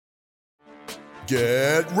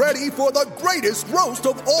Get ready for the greatest roast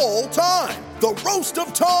of all time, the Roast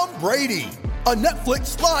of Tom Brady, a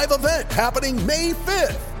Netflix live event happening May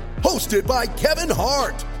 5th. Hosted by Kevin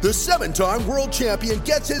Hart, the 7-time world champion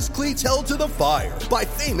gets his cleats held to the fire by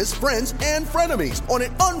famous friends and frenemies on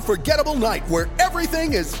an unforgettable night where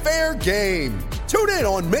everything is fair game. Tune in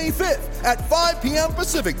on May 5th at 5 p.m.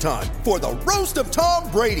 Pacific time for the Roast of Tom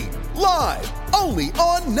Brady, live only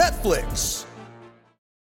on Netflix.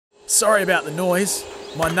 Sorry about the noise.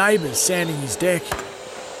 My neighbour's sanding his deck.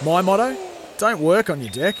 My motto? Don't work on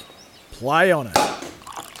your deck, play on it.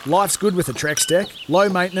 Life's good with a Trex deck. Low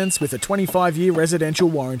maintenance with a 25-year residential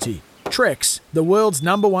warranty. Trex, the world's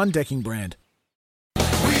 #1 decking brand. We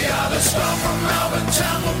are the storm from Melbourne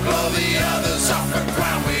town. We'll blow the others off the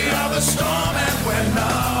ground. We are the storm and we're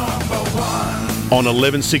 #1. On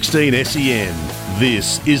 1116 SEN,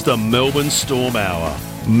 this is the Melbourne Storm Hour.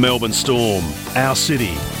 Melbourne Storm, our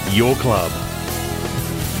city, your club.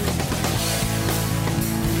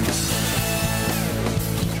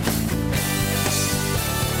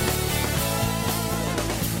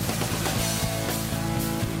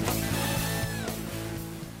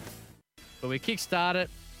 But we kick-start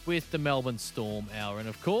it with the Melbourne Storm Hour. And,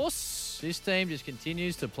 of course, this team just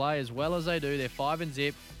continues to play as well as they do. They're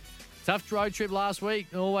 5-0. Tough road trip last week.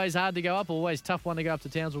 Always hard to go up. Always tough one to go up to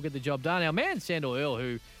Townsville, get the job done. Our man, Sandor Earl,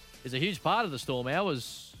 who is a huge part of the Storm Hour,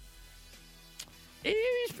 I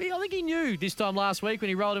think he knew this time last week when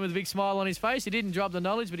he rolled in with a big smile on his face. He didn't drop the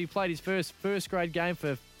knowledge, but he played his first grade game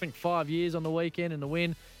for, I think, 5 years on the weekend and the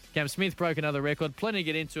win. Cam Smith broke another record. Plenty to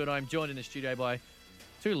get into, and I'm joined in the studio by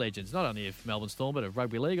two legends, not only of Melbourne Storm, but of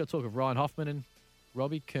rugby league. I'll talk of Ryan Hoffman and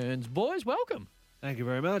Robbie Kearns. Boys, welcome. Thank you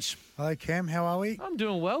very much. Hello, Cam. How are we? I'm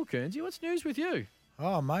doing well, Kearnsy. What's news with you?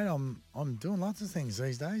 Oh, mate, I'm doing lots of things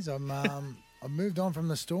these days. I've moved on from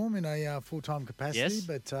the Storm in a full-time capacity, Yes.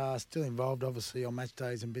 but still involved, obviously, on match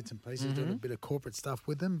days and bits and pieces, doing a bit of corporate stuff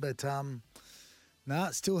with them. But,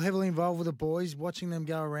 still heavily involved with the boys, watching them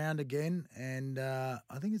go around again. And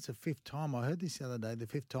I think it's the 5th time. I heard this the other day, the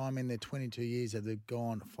 5th time in their 22 years that they've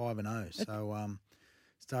gone 5-0. So,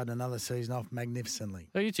 started another season off magnificently.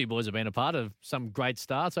 So you two boys have been a part of some great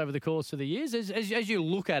starts over the course of the years. As you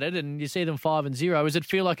look at it and you see them 5-0, does it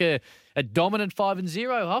feel like a dominant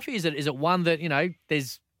 5-0, Hoffy? Is it one that,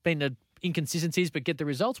 there's been inconsistencies but get the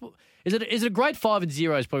results? Is it a great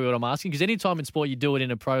 5-0 is probably what I'm asking, because any time in sport you do it in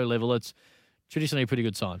a pro level, it's traditionally a pretty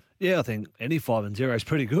good sign. Yeah, I think any 5-0 is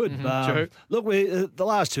pretty good. True. Look, the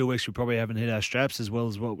last 2 weeks we probably haven't hit our straps as well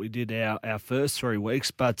as what we did our first 3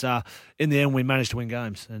 weeks, but in the end we managed to win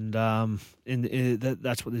games, and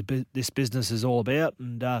that's what this business is all about.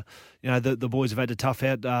 And the boys have had to tough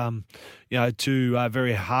out, 2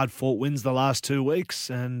 very hard fought wins the last 2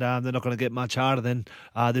 weeks, and they're not going to get much harder than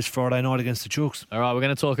this Friday night against the Chooks. All right, we're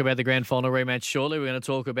going to talk about the grand final rematch shortly. We're going to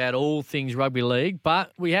talk about all things rugby league,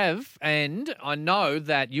 but we have, and I know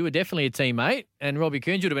that you were definitely a teammate, and Robbie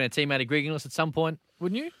Kearns, you'd have been a teammate of Greg Inglis at some point,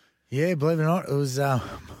 wouldn't you? Yeah, believe it or not, it was...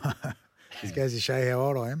 This goes to show you how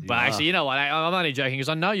old I am. But actually, you know what? I'm only joking because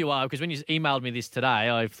I know you are, because when you emailed me this today,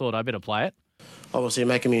 I thought I better play it. Obviously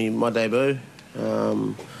making me my debut.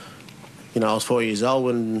 I was 4 years old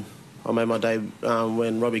when I made my debut,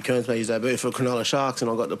 when Robbie Kearns made his debut for Cronulla Sharks,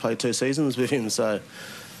 and I got to play 2 seasons with him. So,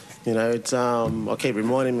 it's I keep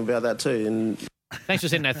reminding him about that too. And thanks for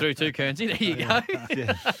sending that through too, Kearnsy. There you go.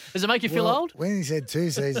 Yeah. Does it make you feel old? When he said 2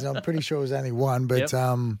 seasons, I'm pretty sure it was only 1, but...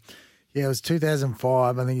 Yep. Yeah, it was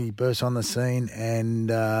 2005. I think he burst on the scene,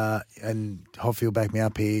 and Hoffy will back me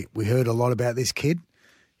up here. We heard a lot about this kid.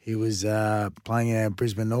 He was playing in our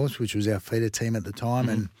Brisbane North, which was our feeder team at the time,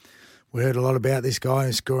 and we heard a lot about this guy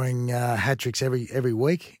who's scoring hat-tricks every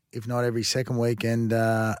week, if not every second week, and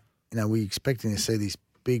we expecting to see this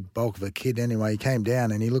big bulk of a kid. Anyway, he came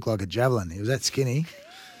down and he looked like a javelin. He was that skinny,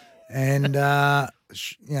 and I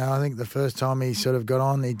think the first time he sort of got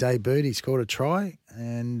on, he debuted, he scored a try.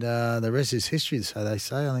 And the rest is history, so they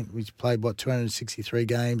say. I think we played, 263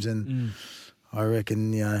 games, and I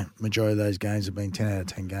reckon, majority of those games have been 10 out of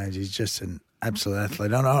 10 games. He's just an absolute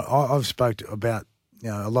athlete. And I've spoke about,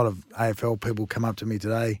 a lot of AFL people come up to me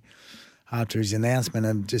today after his announcement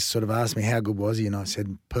and just sort of asked me how good was he, and I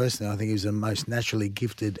said, personally, I think he was the most naturally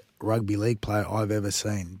gifted rugby league player I've ever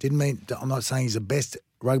seen. I'm not saying he's the best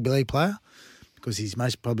rugby league player, because his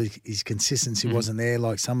consistency wasn't there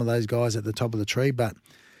like some of those guys at the top of the tree. But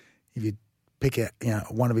if you pick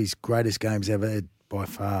one of his greatest games ever, it by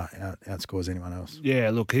far outscores anyone else. Yeah,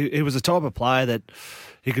 look, he was the type of player that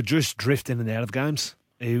he could just drift in and out of games.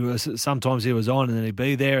 Sometimes he was on and then he'd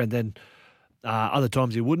be there, and then Other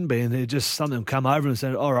times he wouldn't be, and it just something would come over and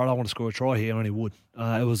said, all right, I want to score a try here, and he would.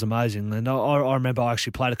 It was amazing. And I remember I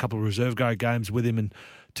actually played a couple of reserve grade games with him in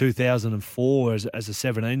 2004 as a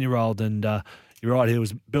 17-year-old, and you're right, he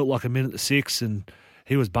was built like a minute to six, and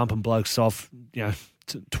he was bumping blokes off,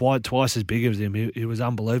 twice as big as him. He was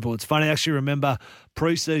unbelievable. It's funny, I actually remember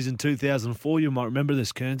pre-season 2004, you might remember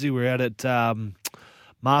this, Kernsey, we were out at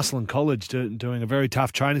Marcelin College doing a very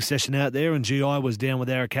tough training session out there, and GI was down with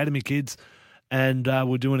our academy kids, and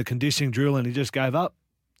we're doing a conditioning drill, and he just gave up.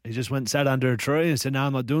 He just went and sat under a tree and said, no,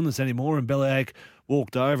 I'm not doing this anymore. And Bellyache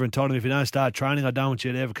walked over and told him, if you don't start training, I don't want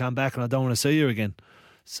you to ever come back and I don't want to see you again.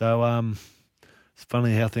 So it's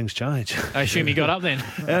funny how things change. I assume he got up then.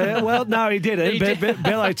 Well, no, he didn't.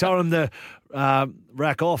 Bellyache told him to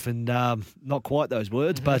rack off, and not quite those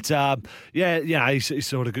words. But, he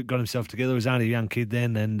sort of got himself together. He was only a young kid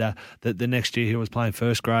then, and the next year he was playing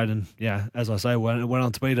first grade. And, as I say, went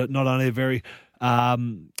on to be not only a very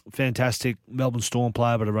fantastic Melbourne Storm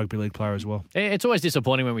player, but a rugby league player as well. It's always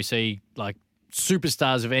disappointing when we see, like,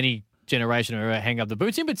 superstars of any generation who hang up the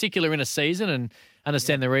boots, in particular in a season, and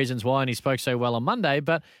understand the reasons why, and he spoke so well on Monday.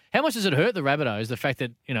 But how much does it hurt the Rabbitohs, the fact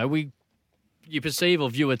that, you perceive or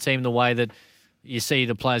view a team the way that you see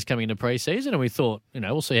the players coming into pre-season, and we thought,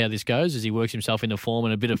 we'll see how this goes as he works himself into form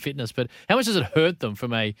and a bit of fitness. But how much does it hurt them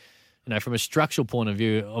from a structural point of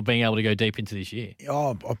view of being able to go deep into this year?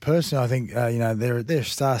 Personally, I think, they're a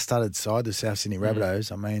star-studded side, the South Sydney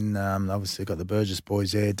Rabbitohs. I mean, obviously got the Burgess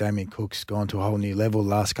boys there. Damien Cook's gone to a whole new level the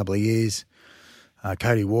last couple of years.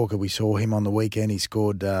 Cody Walker, we saw him on the weekend. He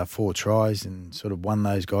scored 4 tries and sort of won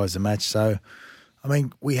those guys the match. So, I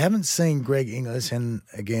mean, we haven't seen Greg Inglis, and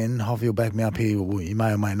again, Hoffy will back me up here, you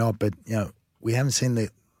may or may not, but, we haven't seen the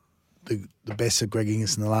best of Greg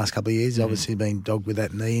Inglis in the last couple of years. Obviously been dogged with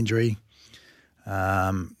that knee injury,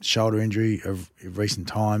 shoulder injury of recent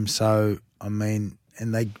times. So, I mean,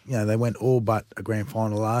 and they went all but a grand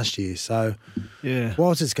final last year. So,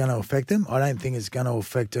 whilst it's going to affect them, I don't think it's going to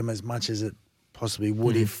affect them as much as it possibly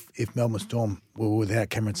would if Melbourne Storm were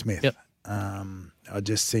without Cameron Smith. Yep. I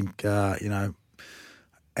just think,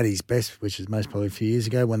 at his best, which is most probably a few years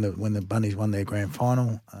ago when the Bunnies won their grand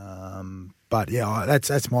final. But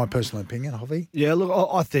that's my personal opinion, Hoffy. Yeah, look,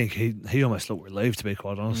 I think he almost looked relieved, to be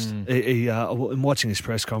quite honest. He in watching his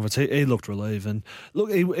press conference, he looked relieved, and look,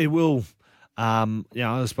 he will.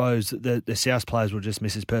 I suppose the South players will just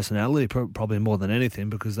miss his personality probably more than anything,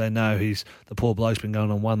 because they know the poor bloke's been going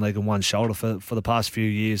on one leg and one shoulder for the past few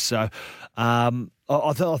years. So I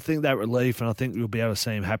think that relief, and I think we'll be able to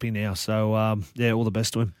see him happy now. So all the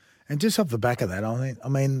best to him. And just off the back of that, I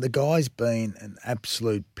mean, the guy's been an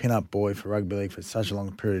absolute pin-up boy for rugby league for such a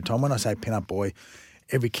long period of time. When I say pin-up boy,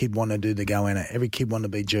 every kid wanted to do the go-inner. Every kid wanted to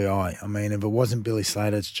be GI. I mean, if it wasn't Billy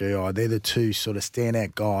Slater, it's GI. They're the two sort of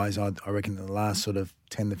standout guys, I reckon, in the last sort of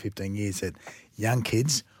 10 to 15 years that young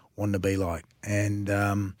kids wanted to be like. And,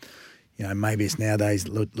 maybe it's nowadays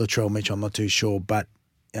Latrell Mitchell, I'm not too sure. But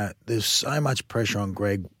there's so much pressure on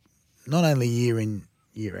Greg, not only year in,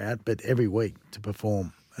 year out, but every week to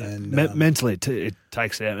perform. And mentally, it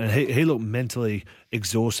takes it out. And he looked mentally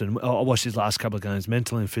exhausted. I watched his last couple of games,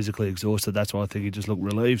 mentally and physically exhausted. That's why I think he just looked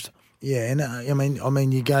relieved. Yeah, and I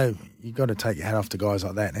mean, you got to take your hat off to guys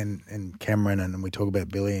like that, and Cameron, and we talk about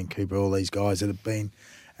Billy and Cooper, all these guys that have been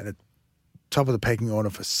at the top of the pecking order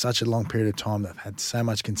for such a long period of time. They've had so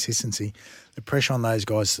much consistency. The pressure on those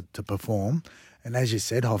guys to perform, and as you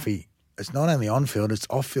said, Hoffy, it's not only on field, it's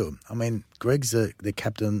off field. I mean, Greg's the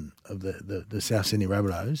captain of the South Sydney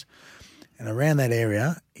Rabbitohs, and around that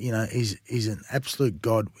area, he's an absolute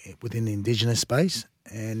god within the Indigenous space.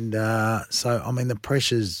 And so, I mean, the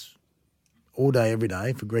pressures all day, every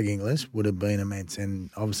day for Greg Inglis would have been immense.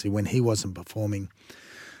 And obviously, when he wasn't performing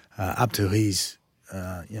up to his,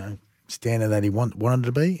 standard that he wanted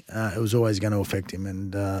to be, it was always going to affect him.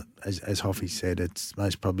 And as Hoffy said, it's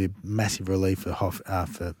most probably massive relief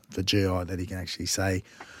for GI that he can actually say,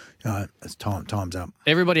 it's time's up.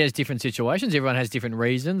 Everybody has different situations. Everyone has different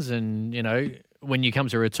reasons. And, when you come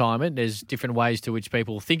to retirement, there's different ways to which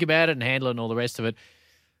people think about it and handle it and all the rest of it.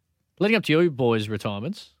 Leading up to your boys'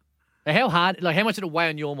 retirements, how hard, how much did it weigh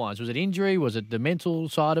on your minds? Was it injury? Was it the mental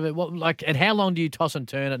side of it? And how long do you toss and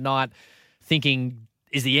turn at night thinking,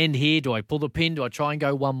 is the end here? Do I pull the pin? Do I try and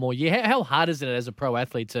go one more year? How hard is it as a pro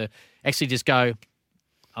athlete to actually just go,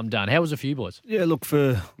 I'm done? How was it for you boys? Yeah,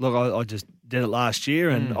 I just did it last year,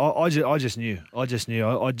 and I just knew. I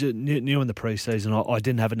knew in the pre-season I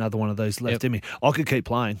didn't have another one of those left in me. I could keep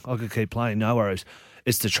playing. No worries.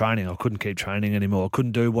 It's the training. I couldn't keep training anymore. I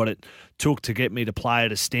couldn't do what it took to get me to play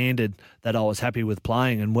at a standard that I was happy with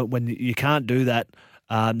playing. And when you can't do that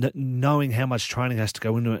knowing how much training has to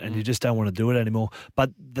go into it, and you just don't want to do it anymore.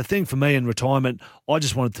 But the thing for me in retirement, I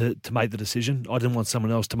just wanted to make the decision. I didn't want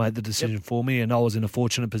someone else to make the decision for me, and I was in a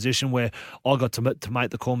fortunate position where I got to make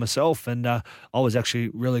the call myself, and I was actually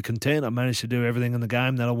really content. I managed to do everything in the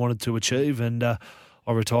game that I wanted to achieve, and I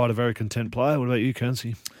retired a very content player. What about you,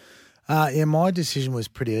 Curnsey? Yeah, my decision was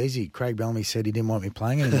pretty easy. Craig Bellamy said he didn't want me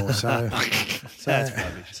playing anymore, so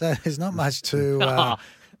there's not much to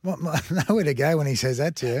nowhere to go when he says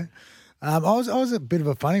that to you. I was a bit of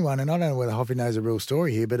a funny one, and I don't know whether Hoffy knows the real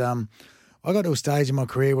story here, but I got to a stage in my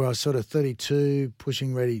career where I was sort of 32,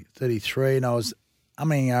 pushing ready 33, and I was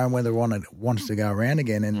umming whether I wanted to go around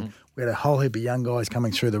again, and we had a whole heap of young guys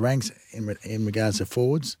coming through the ranks in regards to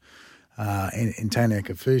forwards, Antonio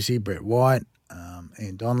Kafusi, Brett White,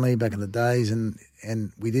 Ian Donnelly back in the days, and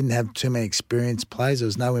we didn't have too many experienced players. There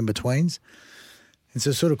was no in-betweens. And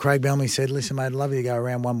so sort of Craig Bellamy said, listen, mate, I'd love you to go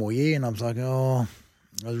around one more year. And I was like, I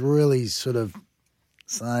was really sort of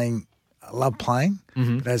saying I love playing.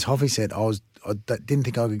 But as Hoffy said, I didn't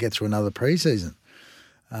think I could get through another pre-season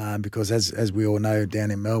because as we all know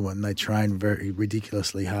down in Melbourne, they train very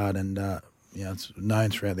ridiculously hard, and it's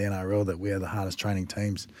known throughout the NRL that we are the hardest training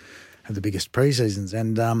teams, have the biggest pre-seasons.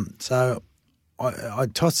 And so I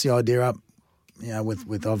tossed the idea up,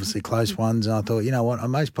 with obviously close ones, and I thought, you know what, I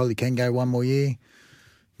most probably can go one more year.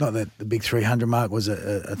 Not that the big 300 mark was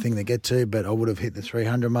a thing to get to, but I would have hit the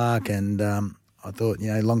 300 mark, and I thought,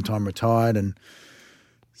 long time retired, and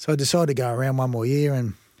so I decided to go around one more year,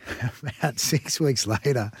 and about 6 weeks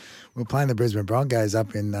later, we were playing the Brisbane Broncos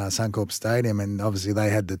up in Suncorp Stadium, and obviously they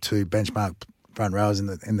had the two benchmark front rowers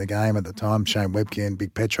in the game at the time, Shane Webke and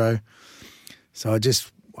Big Petro. So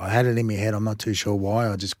I had it in my head. I'm not too sure why.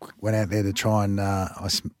 I just went out there to try and I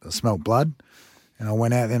smelt blood. And I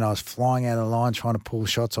went out there and I was flying out of the line trying to pull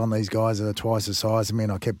shots on these guys that are twice the size of me,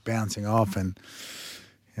 and I kept bouncing off. And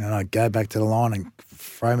I'd go back to the line and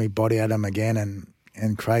throw my body at him again.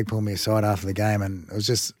 And Craig pulled me aside after the game. And it was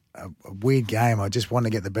just a weird game. I just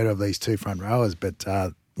wanted to get the better of these two front rowers. But,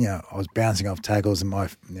 I was bouncing off tackles and I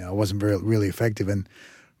wasn't really effective. And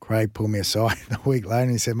Craig pulled me aside a week later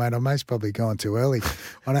and he said, mate, I'm most probably gone too early.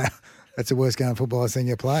 I know that's the worst game of football I've seen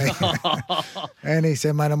you play. And he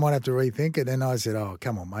said, mate, I might have to rethink it. And I said, oh,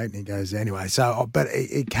 come on, mate. And he goes, anyway. So, but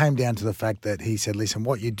it came down to the fact that he said, listen,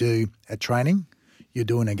 what you do at training, you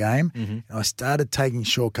do in a game. And I started taking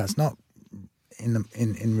shortcuts, not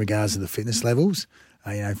in regards to the fitness levels,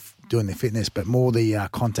 doing the fitness, but more the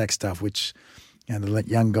contact stuff, which, the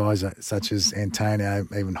young guys such as Antonio,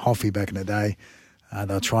 even Hoffy back in the day,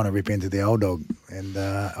 they were trying to rip into the old dog, and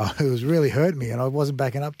it was really hurt me, and I wasn't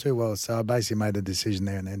backing up too well. So I basically made a decision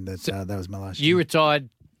there, and then that was my last year. You retired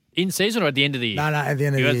in season or at the end of the year? No, at the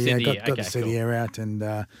end of the year. Got to see the year out, and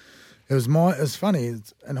it was funny.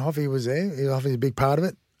 And Hoffy was there. Hoffy's a big part of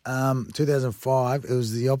it. 2005, it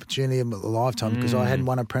was the opportunity of a lifetime because I hadn't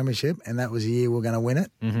won a premiership, and that was the year we were going to win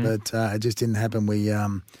it. But it just didn't happen.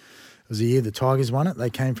 It was the year the Tigers won it. They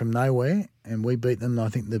came from nowhere, and we beat them. I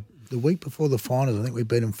think the week before the finals, I think we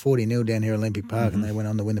beat them 40-0 down here at Olympic Park, and they went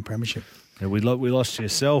on to win the premiership. Yeah, we lost to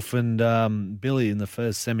yourself and Billy in the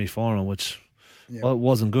first semi-final, which it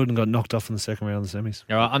wasn't good, and got knocked off in the second round of the semis.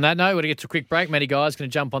 All right, on that note, we're going to get to a quick break. Matty Guy's going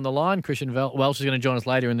to jump on the line. Christian Welch is going to join us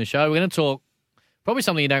later in the show. We're going to talk probably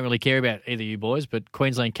something you don't really care about, either you boys, but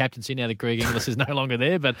Queensland captaincy now that Greg Inglis is no longer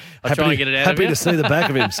there, but I'll try and get it out of you. Happy to see the back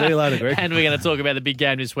of him. See you later, Greg. And we're going to talk about the big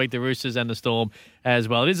game this week, the Roosters and the Storm as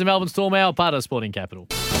well. It is the Melbourne Storm Hour, part of Sporting Capital.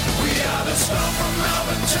 We are the Storm from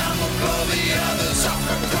Melbourne town. We'll blow the others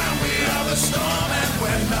off the ground. We are the Storm and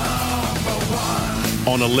we're number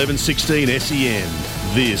one. On 1116 SEN,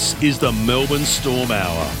 this is the Melbourne Storm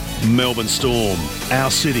Hour. Melbourne Storm,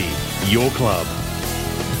 our city, your club.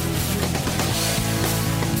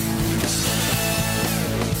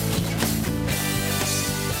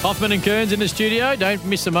 Hoffman and Kearns in the studio. Don't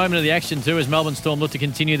miss a moment of the action too as Melbourne Storm look to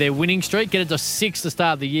continue their winning streak. Get it to 6 to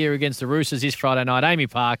start the year against the Roosters this Friday night. Amy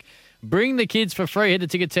Park. Bring the kids for free. Head to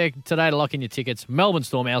Ticket Tech today to lock in your tickets. Melbourne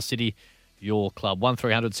Storm, our city, your club.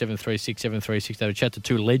 1300 736 736. They would chat to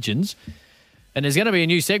two legends. And there's going to be a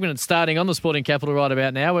new segment that's starting on the Sporting Capital right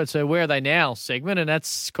about now. It's a Where Are They Now segment, and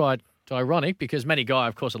that's quite ironic because Matty Guy,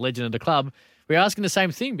 of course, a legend of the club, we're asking the same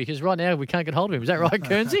thing because right now we can't get hold of him. Is that right,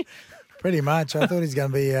 Kearnsey? Pretty much. I thought he's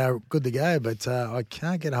going to be good to go, but I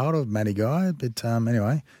can't get a hold of Matty Guy. But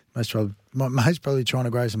anyway, most probably trying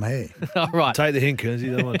to grow some hair. All right. Take the hint, Kearnsey. He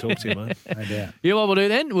doesn't want to talk to you, mate. No doubt. You know what we'll do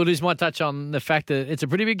then? We'll just might touch on the fact that it's a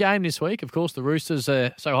pretty big game this week. Of course, the Roosters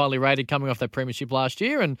are so highly rated coming off their premiership last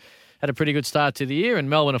year and had a pretty good start to the year, and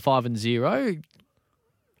Melbourne are 5-0.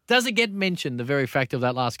 Does it get mentioned, the very fact of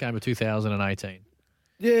that last game of 2018?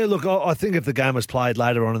 Yeah, look, I think if the game was played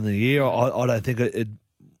later on in the year, I don't think it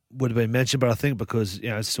would have been mentioned, but I think because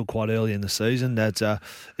it's still quite early in the season that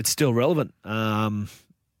it's still relevant. And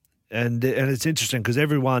it's interesting because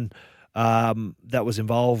everyone that was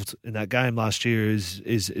involved in that game last year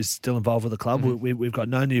is still involved with the club. We've got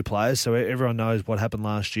no new players, so everyone knows what happened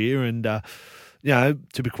last year. And to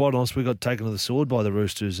be quite honest, we got taken to the sword by the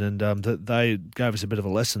Roosters, and they gave us a bit of a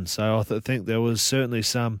lesson. So I think there was certainly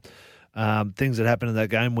some things that happened in that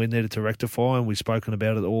game we needed to rectify, and we've spoken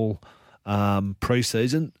about it all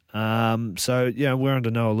pre-season. We're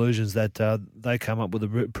under no illusions that they come up with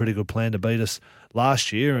a pretty good plan to beat us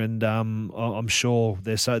last year, and I'm sure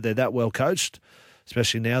they're that well coached,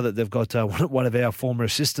 especially now that they've got one of our former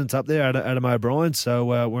assistants up there, Adam O'Brien.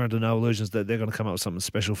 So we're under no illusions that they're going to come up with something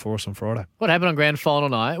special for us on Friday. What happened on grand final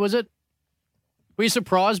night? Were you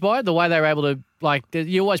surprised by it, the way they were able to,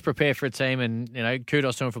 you always prepare for a team and,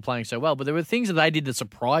 kudos to them for playing so well, but there were things that they did that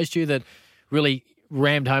surprised you that really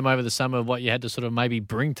rammed home over the summer of what you had to sort of maybe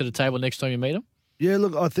bring to the table next time you meet them? Yeah,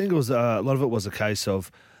 look, I think it was a lot of it was a case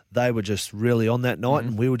of they were just really on that night,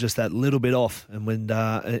 and we were just that little bit off. And when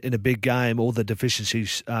in a big game, all the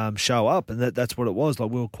deficiencies show up, and that's what it was.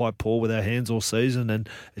 Like, we were quite poor with our hands all season, and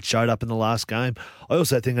it showed up in the last game. I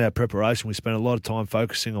also think in our preparation, we spent a lot of time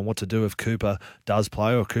focusing on what to do if Cooper does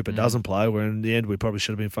play or Cooper doesn't play, where in the end we probably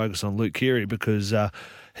should have been focused on Luke Keary because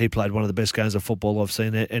he played one of the best games of football I've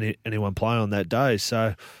seen anyone play on that day.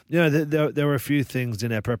 So, there were a few things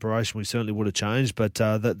in our preparation we certainly would have changed, but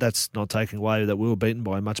that's not taking away that we were beaten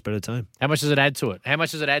by a much better team. How much does it add to it? How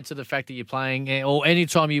much does it add to the fact that you're playing, or any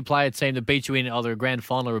time you play a team that beats you in either a grand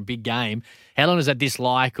final or a big game, how long does that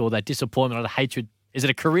dislike or that disappointment or the hatred, is it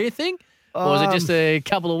a career thing? Or is it just a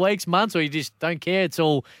couple of weeks, months, or you just don't care? It's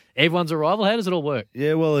all, everyone's a rival? How does it all work?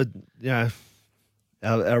 Yeah, well,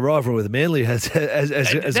 our rivalry with Manly has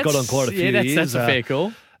got on quite a few years. That's a fair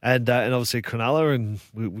call. And obviously Cronulla, and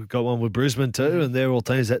we've got one with Brisbane too, and they're all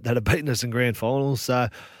teams that have beaten us in grand finals. So,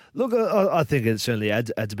 look, I think it certainly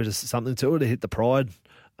adds a bit of something to it. To hit the pride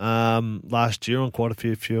last year on quite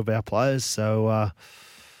a few of our players. So,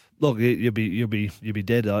 look, you'll be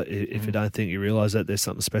dead if you don't think you realise that there's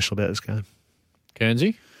something special about this game.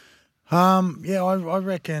 Guernsey? I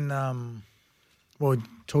reckon.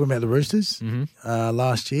 Talking about the Roosters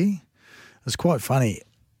last year, it was quite funny.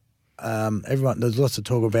 There's lots of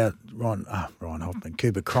talk about Ryan Hoffman,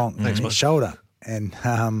 Cooper Cronk, and his shoulder. And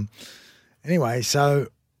anyway, so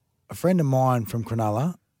a friend of mine from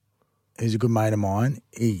Cronulla, who's a good mate of mine,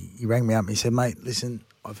 he rang me up and he said, "Mate, listen,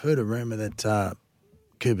 I've heard a rumour that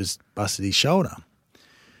Cooper's busted his shoulder."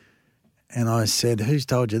 And I said, "Who's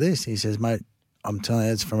told you this?" He says, "Mate, I'm telling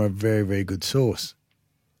you, it's from a very, very good source."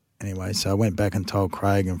 Anyway, so I went back and told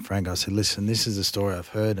Craig and Frank, I said, "Listen, this is a story I've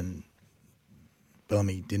heard," and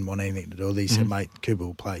Bellamy didn't want anything to do with it. He said, "Mate, Cooper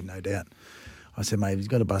will play, no doubt." I said, "Mate, if he's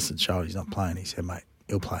got a busted shoulder, he's not playing." He said, "Mate,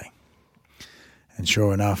 he'll play." And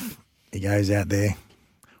sure enough, he goes out there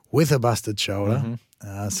with a busted shoulder.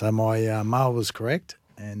 So my mail was correct,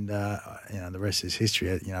 and the rest is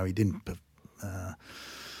history. He didn't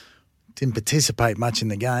participate much in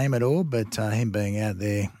the game at all, but him being out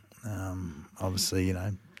there, obviously,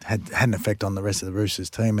 had an effect on the rest of the Roosters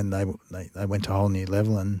team, and they went to a whole new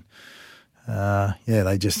level. And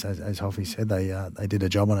they just, as Hoffy said, they did a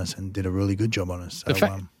job on us and did a really good job on us. So,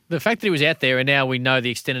 the fact that he was out there, and now we know the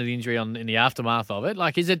extent of the injury in the aftermath of it.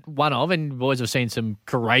 Like, is it one of? And boys have seen some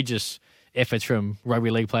courageous efforts from rugby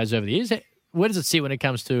league players over the years. Where does it sit when it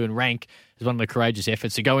comes to and rank as one of the courageous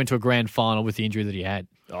efforts to go into a grand final with the injury that he had?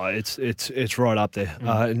 Oh, it's right up there.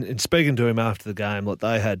 And speaking to him after the game, look,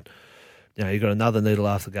 they had. He got another needle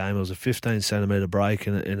after the game. It was a 15-centimetre break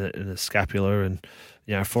in a scapula, and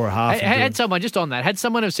for a half. Had someone just on that? Had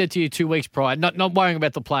someone have said to you 2 weeks prior, not worrying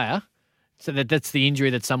about the player, so that's the injury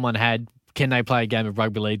that someone had? Can they play a game of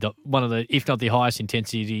rugby league, one of the, if not the highest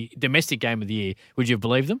intensity domestic game of the year? Would you have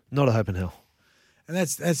believed them? Not a hope in hell. And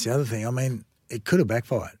that's the other thing. I mean, it could have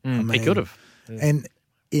backfired. It could have. And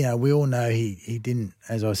we all know he didn't.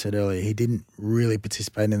 As I said earlier, he didn't really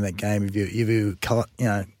participate in that game. If you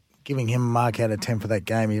giving him a mark out of 10 for that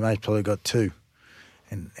game, he most probably got 2.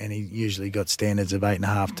 And he usually got standards of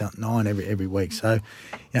 8.5 to 9 every week. So,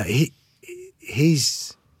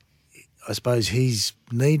 he's, I suppose his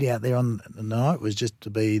need out there on the night was just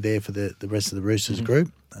to be there for the rest of the Roosters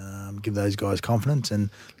group, give those guys confidence.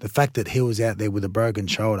 And the fact that he was out there with a broken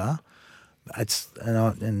shoulder,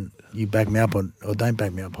 and you back me up or don't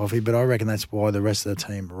back me up, Hoffy, but I reckon that's why the rest of the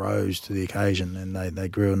team rose to the occasion, and they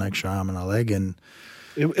grew an extra arm and a leg, and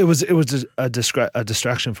It was a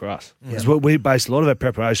distraction for us. Because we based a lot of our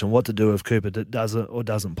preparation on what to do if Cooper doesn't or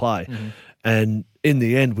doesn't play. Mm-hmm. And in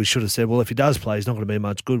the end, we should have said, well, if he does play, he's not going to be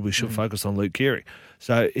much good. We should focus on Luke Keary.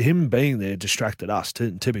 So him being there distracted us,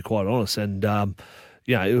 to be quite honest. And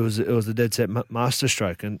it was a dead set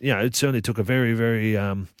masterstroke. And it certainly took a very, very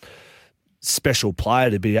special player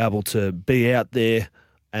to be able to be out there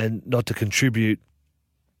and not to contribute,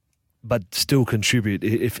 but still contribute,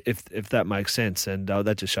 if that makes sense. And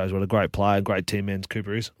that just shows what a great player, great team man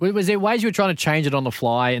Cooper is. Was there ways you were trying to change it on the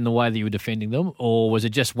fly in the way that you were defending them, or was it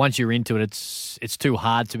just once you're into it, it's too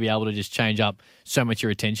hard to be able to just change up so much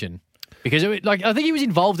your attention? Because I think he was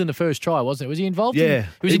involved in the first try, wasn't it? Was he involved? Yeah,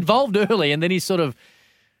 he was involved early, and then he sort of.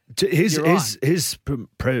 His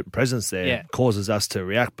presence there causes us to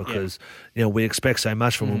react because we expect so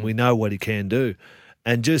much from him. We know what he can do.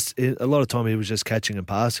 And just a lot of time he was just catching and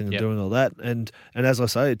passing and doing all that. And as I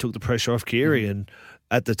say, it took the pressure off Keary. And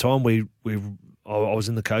at the time, I was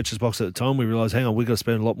in the coach's box at the time. We realised, hang on, we've got to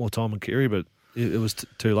spend a lot more time on Keary, but it was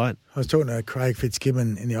too late. I was talking to Craig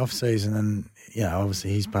Fitzgibbon in the off season, and obviously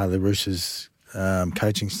he's part of the Roosters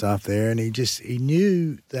coaching staff there, and he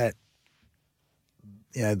knew that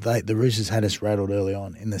the Roosters had us rattled early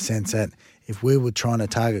on in the sense that if we were trying to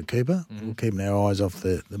target Cooper, we're keeping our eyes off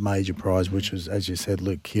the major prize, which was, as you said,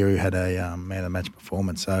 Luke Keary had a man-of-the-match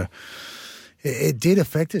performance. So it did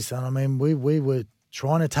affect us. And I mean, we were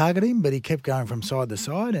trying to target him, but he kept going from side to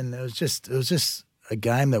side, and it was just a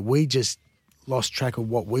game that we just lost track of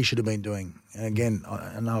what we should have been doing. And again,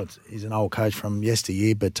 I know he's an old coach from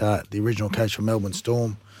yesteryear, but the original coach from Melbourne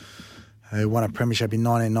Storm, who won a premiership in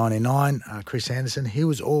 1999, Chris Anderson, he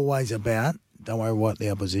was always about, don't worry what the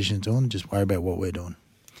opposition's doing, just worry about what we're doing.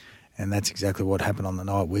 And that's exactly what happened on the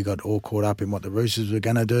night. We got all caught up in what the Roosters were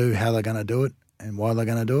going to do, how they're going to do it, and why they're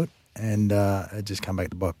going to do it. And it just come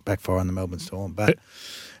back to backfire on the Melbourne Storm. But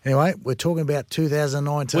anyway, we're talking about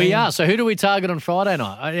 2019. We are. So who do we target on Friday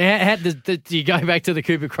night? Do you go back to the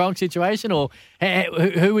Cooper Cronk situation, or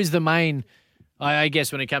who is the main, I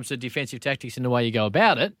guess, when it comes to defensive tactics and the way you go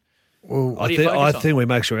about it? Well, I think we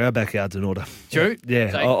make sure our backyard's in order. True. Yeah,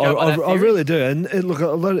 so I really do. And look, a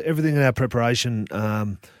lot of everything in our preparation,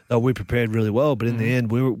 we prepared really well, but in the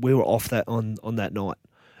end, we were off that on that night.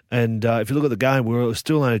 And if you look at the game, we were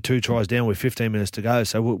still only 2 tries down with 15 minutes to go,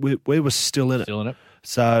 so we were still in it.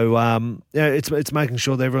 So it's making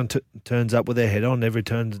sure that everyone turns up with their head on,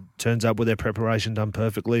 turns up with their preparation done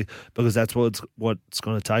perfectly, because that's what's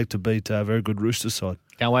going to take to beat a very good Roosters side.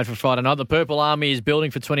 Can't wait for Friday night. The Purple Army is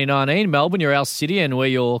building for 2019. Melbourne, you're our city and we're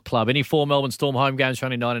your club. Any 4 Melbourne Storm home games for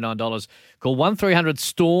only $99. Call 1300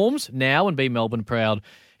 Storms now and be Melbourne proud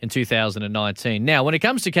in 2019. Now, when it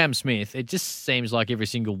comes to Cam Smith, it just seems like every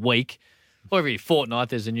single week or every fortnight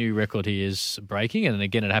there's a new record he is breaking. And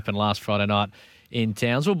again, it happened last Friday night in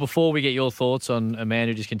Townsville. Before we get your thoughts on a man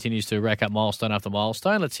who just continues to rack up milestone after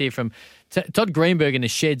milestone, let's hear from Todd Greenberg in the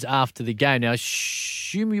sheds after the game. Now,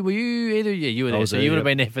 were you either? Yeah, you were there, so you would have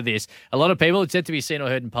been there for this. A lot of people, it's yet to be seen or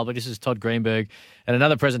heard in public. This is Todd Greenberg and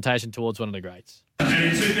another presentation towards one of the greats. And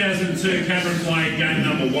in 2002, Cameron played game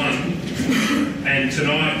number 1, and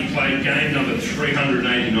tonight he played game number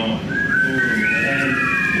 389. And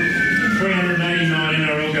 389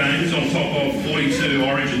 NRL games on top of 42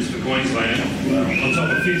 origins for Queensland, on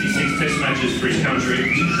top of 56 test matches for his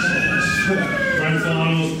country, grand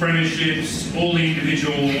finals, premierships, all the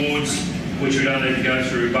individual awards, which we don't need to go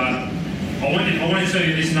through, but I want to tell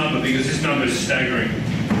you this number because this number is staggering.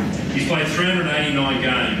 He's played 389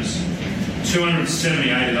 games,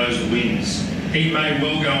 278 of those are wins. He may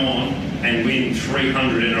well go on and win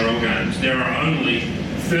 300 NRL games. There are only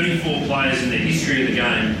 34 players in the history of the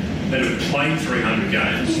game that have played 300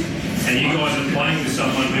 games, and you guys are playing with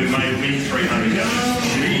someone who may win 300 games.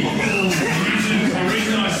 The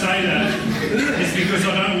reason I say that is because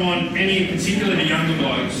I don't want any, particularly the younger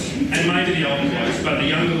blokes, and maybe the older blokes, but the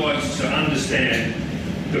younger blokes to understand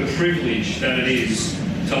the privilege that it is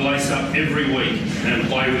to lace up every week and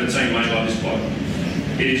play with a teammate like this bloke.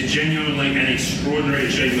 It is genuinely an extraordinary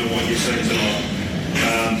achievement what you've seen tonight.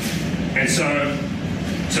 And so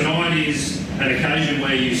tonight is an occasion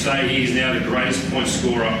where you say he is now the greatest point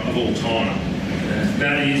scorer of all time.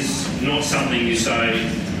 That is not something you say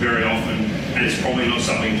very often, and it's probably not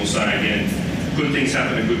something we'll say again. Good things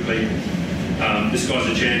happen to good people. This guy's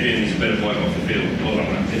a champion, he's a better bloke off the field. Well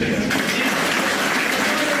done, mate.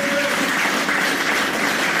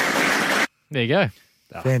 There you go.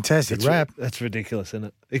 Fantastic rap. That's ridiculous, isn't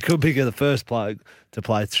it? It could be the first bloke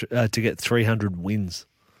to get 300 wins.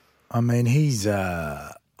 I mean, his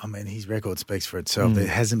record speaks for itself. There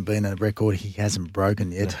hasn't been a record he hasn't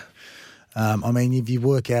broken yet. I mean, if you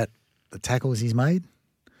work out the tackles he's made,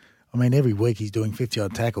 I mean, every week he's doing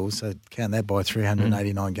 50-odd tackles, so count that by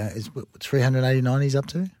 389 games. Is 389 he's up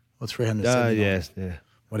to? Or 379? Yes, yeah.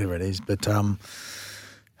 Whatever it is. But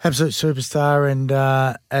absolute superstar, and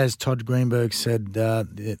as Todd Greenberg said,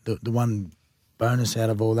 the one bonus out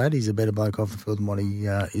of all that, he's a better bloke off the field than what he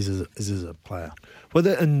is as a player. Well,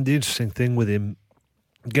 and the interesting thing with him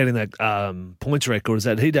getting that points record is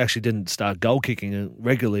that he actually didn't start goal kicking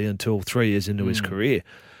regularly until 3 years into his career.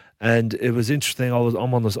 And it was interesting.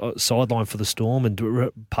 I'm on the sideline for the Storm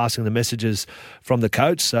and passing the messages from the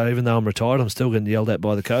coach. So even though I'm retired, I'm still getting yelled at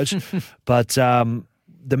by the coach. But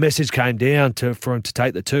the message came down for him to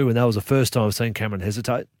take the 2, and that was the first time I've seen Cameron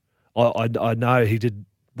hesitate. I know he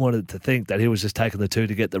wanted to think that he was just taking the 2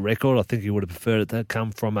 to get the record. I think he would have preferred it to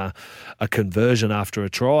come from a conversion after a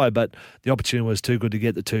try, but the opportunity was too good to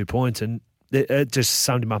get the 2 points, and it just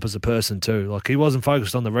summed him up as a person too. Like, he wasn't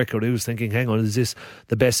focused on the record. He was thinking, hang on, is this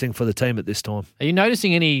the best thing for the team at this time? Are you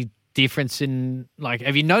noticing any difference in, like,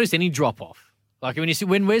 have you noticed any drop-off? Like,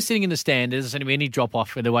 when we're sitting in the stand, there's going to be any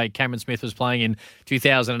drop-off in the way Cameron Smith was playing in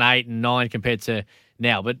 2008 and 9 compared to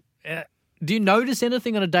now. But do you notice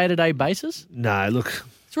anything on a day-to-day basis? No, look.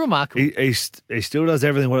 It's remarkable. He still does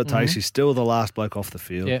everything what it takes. He's still the last bloke off the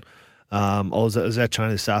field. Yeah. I was at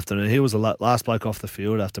training this afternoon. He was the last bloke off the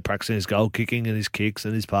field after practicing his goal kicking and his kicks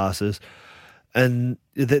and his passes. And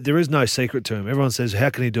there is no secret to him. Everyone says, how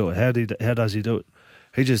can he do it? How does he do it?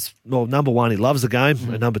 He just, well, number one, he loves the game.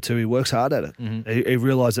 And number two, he works hard at it. He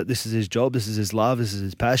realised that this is his job, this is his love, this is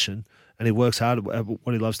his passion, and he works hard at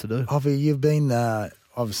what he loves to do. Hovey, you've been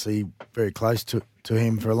obviously very close to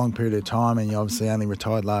him for a long period of time, and you obviously only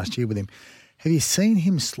retired last year with him. Have you seen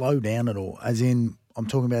him slow down at all? As in, I'm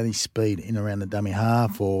talking about his speed in around the dummy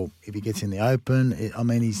half, or if he gets in the open. I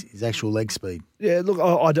mean, his actual leg speed. Yeah, look,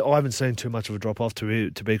 I haven't seen too much of a drop-off,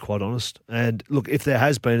 to be quite honest. And look, if there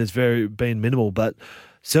has been, it's been minimal, but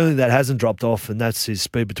certainly that hasn't dropped off, and that's his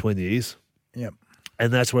speed between the ears. Yep.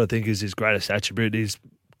 And that's what I think is his greatest attribute.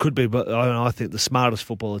 Could be, but I think the smartest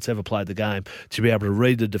footballer that's ever played the game, to be able to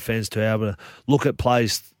read the defence, to be able to look at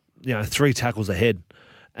plays, 3 tackles ahead.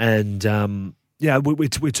 And,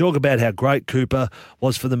 we talk about how great Cooper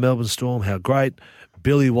was for the Melbourne Storm, how great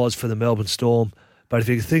Billy was for the Melbourne Storm. But if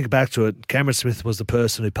you think back to it, Cameron Smith was the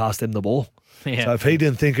person who passed them the ball. Yeah. So if he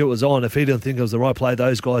didn't think it was on, if he didn't think it was the right play,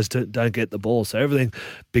 those guys don't get the ball. So everything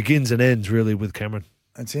begins and ends really with Cameron.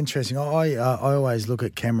 It's interesting. I always look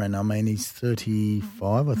at Cameron. I mean, he's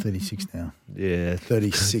 35 or 36 now. Yeah.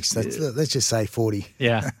 36. Let's just say 40.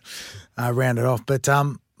 Yeah. Round it off. But,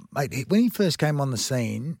 mate, when he first came on the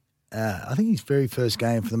scene, I think his very first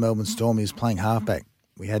game for the Melbourne Storm, he was playing halfback.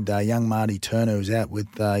 We had young Marty Turner, who was out with,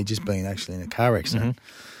 he'd just been actually in a car accident.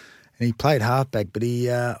 And he played halfback, but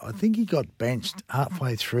I think he got benched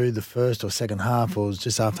halfway through the first or second half, or it was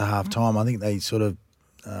just after half time. I think they sort of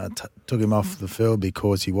took him off the field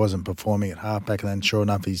because he wasn't performing at halfback. And then sure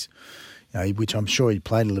enough, he's, which I'm sure he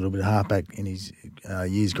played a little bit of halfback in his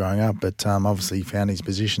years growing up, but obviously he found his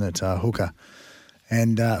position at hooker.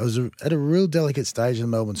 And it was at a real delicate stage in the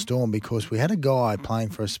Melbourne Storm because we had a guy playing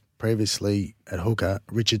for us previously at hooker,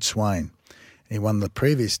 Richard Swain. And he won the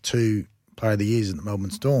previous 2 Player of the Years at the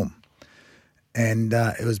Melbourne Storm. And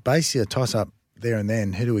it was basically a toss-up there and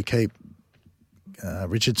then. Who do we keep?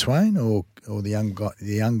 Richard Swain or the young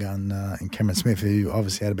gun in Cameron Smith, who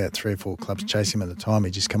obviously had about 3 or 4 clubs chasing him at the time.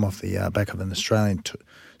 He'd just come off the back of an Australian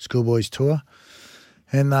schoolboys tour.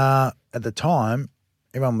 And at the time,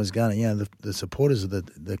 everyone was going to, the supporters of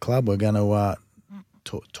the club were going to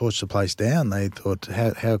torch the place down. They thought,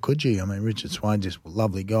 how could you? I mean, Richard Swain, just a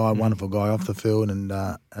lovely guy, wonderful guy off the field, and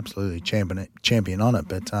absolutely champion on it.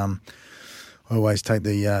 But I always take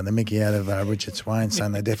the mickey out of Richard Swain,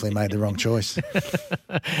 saying they definitely made the wrong choice.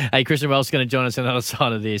 Hey, Christian Welch is going to join us on the other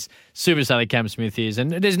side of this. Superstar that Cam Smith is.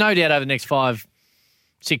 And there's no doubt over the next 5,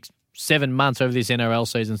 6, 7 months over this NRL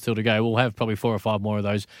season still to go, we'll have probably 4 or 5 more of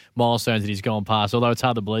those milestones that he's gone past, although it's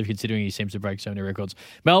hard to believe considering he seems to break so many records.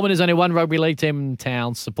 Melbourne is only one rugby league team in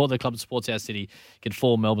town. Support the club that supports our city. Get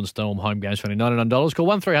 4 Melbourne Storm home games for only $99. Call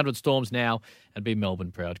 1300 Storms now and be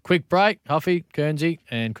Melbourne proud. Quick break. Huffy, Guernsey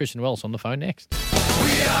and Christian Wells on the phone next.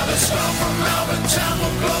 We are the Storm from Melbourne town.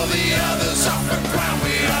 We'll blow the others off the ground.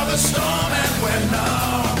 We are the Storm and we're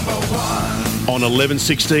number 1. On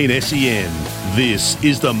 1116 SEN, this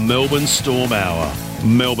is the Melbourne Storm Hour.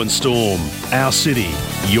 Melbourne Storm, our city,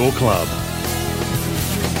 your club.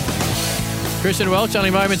 Christian Welch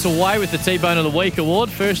only moments away with the T-Bone of the Week award.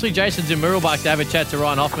 Firstly, Jason's in Mirrabah to have a chat to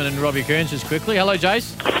Ryan Hoffman and Robbie Kearns just quickly. Hello,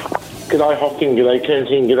 Jace. G'day, Hopkins. G'day,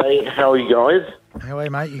 Kearnsey. G'day. How are you guys? How are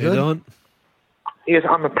you, mate? You good? Doing? Yes,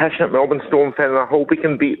 I'm a passionate Melbourne Storm fan, and I hope we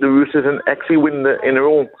can beat the Roosters and actually win the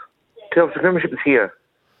NRL Telstra Premiership this year.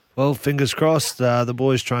 Well, fingers crossed. The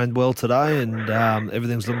boys trained well today, and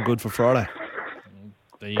everything's looking good for Friday.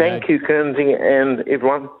 Thank you, Kearnsy and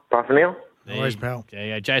everyone. Bye for now. Always, pal.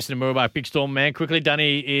 Yeah, Jason Amuruba, big Storm man. Quickly,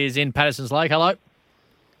 Dunny is in Patterson's Lake. Hello.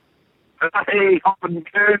 Hey, Hoppin'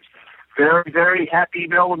 Kurtz. Very, very happy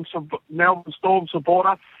Melbourne Storm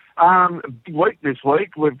supporter. Big week this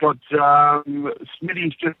week. We've got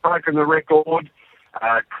Smitty's just broken the record.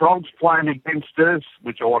 Krog's playing against us,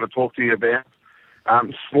 which I want to talk to you about.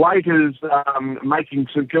 Slater's making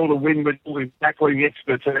St Kilda win with all his tackling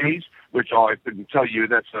expertise, which I can tell you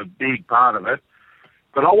that's a big part of it.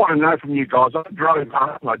 But I want to know from you guys, I drove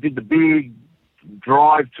home, I did the big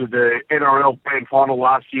drive to the NRL Grand Final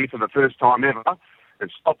last year for the first time ever.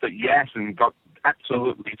 It stopped at Yass and got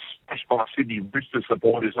absolutely smashed by Sydney Roosters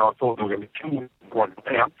supporters. I thought they were going to kill him right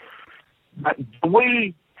now. But do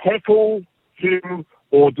we heckle him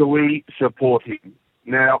or do we support him?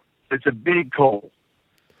 Now, it's a big call.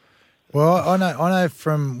 Well, I know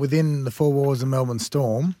from within the four walls of Melbourne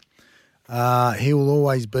Storm, he will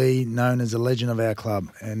always be known as a legend of our club,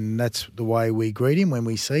 and that's the way we greet him when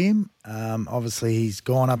we see him. Obviously, he's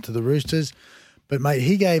gone up to the Roosters, but, mate,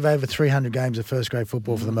 he gave over 300 games of first-grade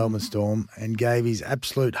football for the Melbourne Storm and gave his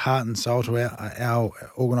absolute heart and soul to our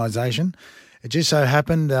organisation. It just so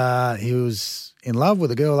happened he was in love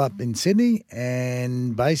with a girl up in Sydney,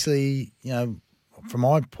 and basically, you know, from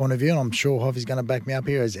my point of view, and I'm sure Hoffy's going to back me up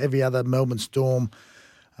here, as every other Melbourne Storm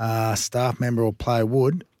staff member or player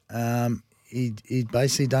would, he'd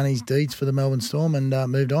basically done his deeds for the Melbourne Storm and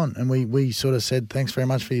moved on. And we sort of said, thanks very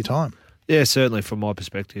much for your time. Yeah, certainly from my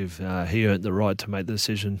perspective, he earned the right to make the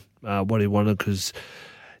decision, what he wanted, because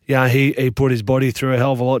he put his body through a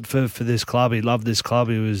hell of a lot for this club. He loved this club.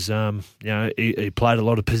 He was, he played a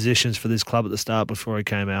lot of positions for this club at the start before he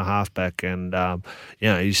came our halfback, and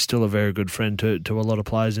he's still a very good friend to a lot of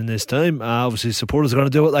players in this team. Obviously, supporters are going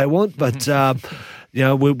to do what they want, but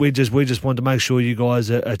we just want to make sure you guys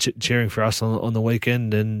are cheering for us on the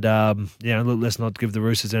weekend, and let's not give the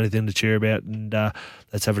Roosters anything to cheer about, and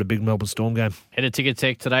let's have a big Melbourne Storm game. Head to Ticket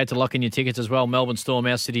Tech today to lock in your tickets as well. Melbourne Storm,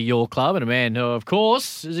 our city, your club, and a man who, of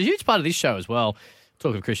course, is a huge part of this show as well.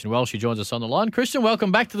 Talk of Christian Welsh, who joins us on the line. Christian,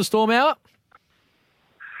 welcome back to the Storm Hour.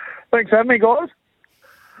 Thanks for having me, guys.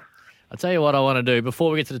 I'll tell you what I want to do.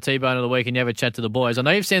 Before we get to the T-Bone of the week and you have a chat to the boys, I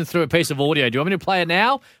know you've sent through a piece of audio. Do you want me to play it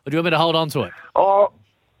now, or do you want me to hold on to it? Oh,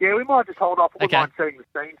 yeah, we might just hold off. We Okay. might setting the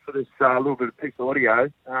scene for this little bit of piece of audio.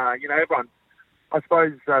 Everyone, I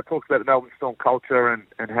suppose, talks about the Melbourne Storm culture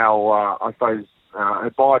and how, I suppose,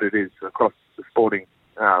 admired it is across the sporting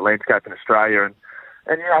landscape in Australia.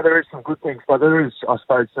 And there is some good things, but there is, I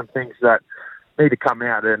suppose, some things that need to come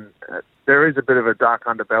out. And there is a bit of a dark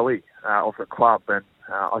underbelly of the club. And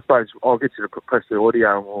I suppose I'll get you to press the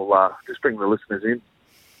audio and we'll just bring the listeners in.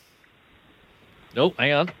 Oh,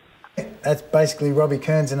 hang on. That's basically Robbie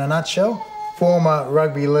Kearns in a nutshell. Former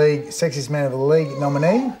rugby league sexiest man of the league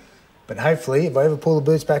nominee. But hopefully, if I ever pull the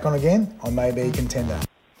boots back on again, I may be a contender.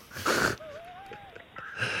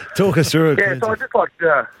 Talk us through it. Yeah, so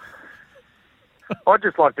I'd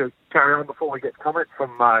just like to carry on before we get comments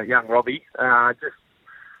from young Robbie. Our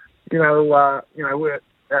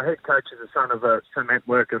head coach is the son of a cement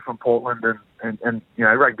worker from Portland, and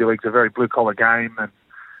rugby league's a very blue collar game, and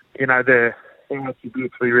they're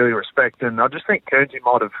attributes we really respect. And I just think Kearnsy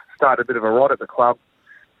might have started a bit of a rot at the club.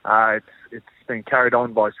 It's been carried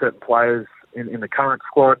on by certain players in the current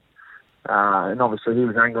squad. And obviously he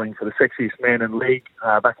was angling for the sexiest man in the league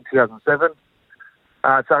back in 2007.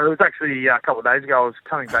 So it was actually a couple of days ago I was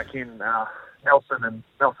coming back in. Nelson and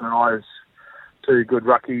I, as two good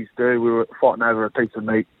ruckies do, we were fighting over a piece of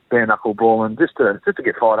meat, bare knuckle brawling, just to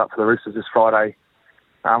get fired up for the Roosters this Friday.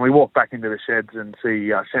 We walked back into the sheds and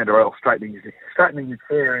see Chanderelle straightening his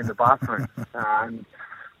hair in the bathroom. And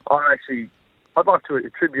I'd like to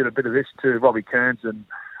attribute a bit of this to Robbie Kearns, and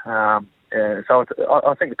so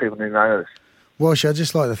I think the people need to know this. Walsh, I'd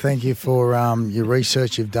just like to thank you for your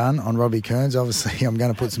research you've done on Robbie Kearns. Obviously, I'm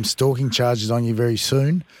going to put some stalking charges on you very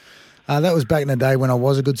soon. That was back in the day when I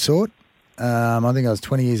was a good sort. I think I was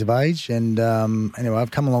 20 years of age, and anyway,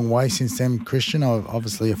 I've come a long way since then, Christian. I'm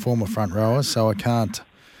obviously a former front rower, so I can't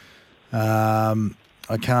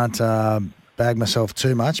bag myself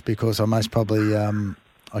too much because I most probably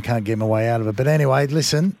I can't get my way out of it. But anyway,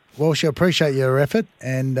 listen, Walsh, I appreciate your effort,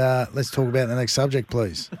 and let's talk about the next subject,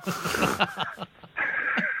 please.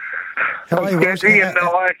 How are you, Walsh?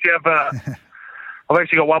 I've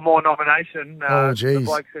actually got one more nomination. Oh, geez. The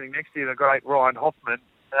bloke sitting next to you, the great Ryan Hoffman.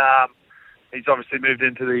 He's obviously moved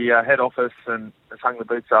into the head office and has hung the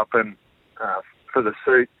boots up and for the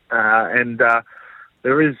suit. And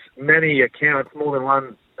there is many accounts, more than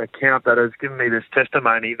one account that has given me this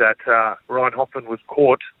testimony that Ryan Hoffman was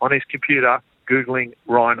caught on his computer Googling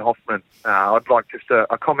Ryan Hoffman. I'd like just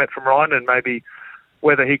a comment from Ryan and maybe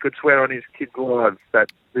whether he could swear on his kids' lives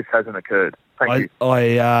that this hasn't occurred. Thank you.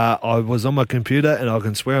 I was on my computer and I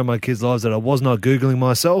can swear on my kids' lives that I was not Googling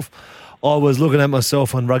myself. I was looking at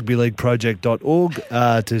myself on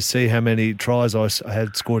rugbyleagueproject.org to see how many tries I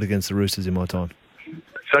had scored against the Roosters in my time.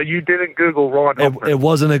 So you didn't Google Ryan Hoffman? It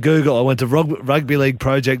wasn't a Google. I went to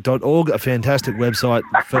rugbyleagueproject.org, a fantastic website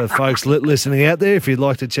for folks listening out there if you'd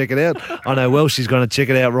like to check it out. I know Welshie's going to check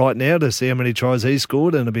it out right now to see how many tries he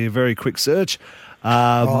scored, and it'll be a very quick search.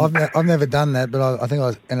 I've never done that, but I think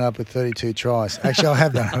I ended up with 32 tries. Actually, I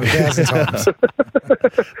have done it 1,000 times.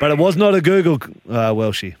 But it was not a Google,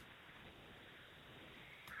 Welshie.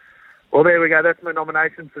 Well, there we go. That's my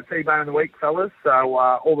nomination for T-Bone of the Week, fellas. So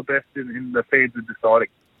all the best in the fans are deciding.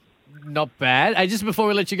 Not bad. Hey, just before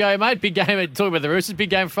we let you go, mate, big game, talking about the Roosters, big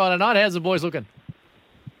game Friday night. How's the boys looking?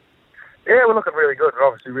 Yeah, we're looking really good. We're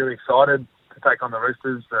obviously really excited to take on the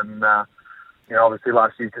Roosters. And, obviously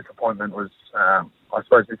last year's disappointment was, I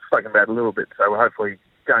suppose, we've spoken about it a little bit. So we're hopefully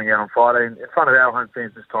going out on Friday in front of our home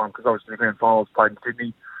fans this time because obviously the grand final was played in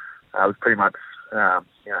Sydney. It was pretty much,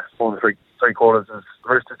 more than three quarters as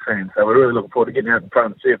Roosters fans. So we're really looking forward to getting out in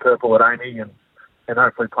front of the Sea of Purple at Amy and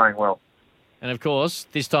hopefully playing well. And, of course,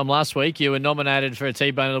 this time last week you were nominated for a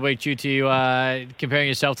T-Bone of the Week due to comparing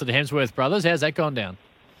yourself to the Hemsworth brothers. How's that gone down?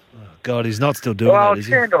 Oh, God, he's not still doing that, is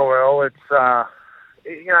he? Well, it's,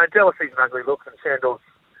 jealousy's an ugly look, and Shandor's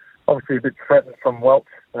obviously a bit threatened from Welch.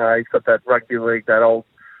 He's got that rugby league, that old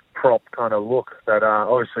prop kind of look that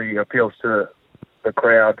obviously appeals to the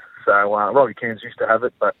crowd. So Robbie Kearns used to have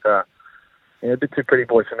it, but a bit too pretty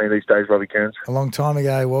boy for me these days, Robbie Kearns. A long time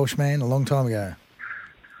ago, Welshman, a long time ago.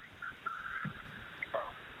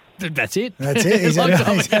 That's it. That's it. He's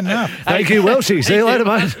had enough. Thank you, Welshie. See you later,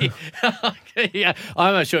 mate. Yeah,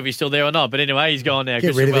 I'm not sure if he's still there or not, but anyway, he's gone now.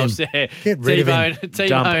 Get rid of him. There. Get rid of him.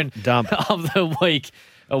 T-Bone Dump. of the Week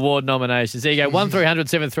award nominations. There you go, 1300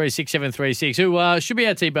 736 736. Who should be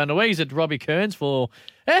our T-Bone of the Week? Is it Robbie Kearns for...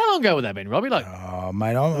 How long ago would that have been, Robbie? Oh,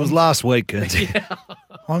 mate. It was last week, Kearns. Yeah.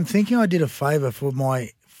 I'm thinking I did a favour for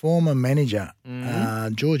my former manager,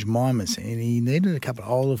 George Mimas, and he needed a couple of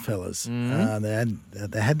older fellas. They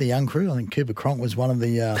had the young crew. I think Cooper Cronk was one of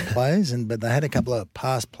the players, but they had a couple of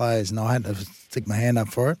past players, and I had to stick my hand up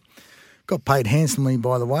for it. Got paid handsomely,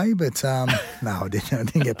 by the way, but no, I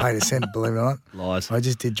didn't get paid a cent, believe it or not. Lies. I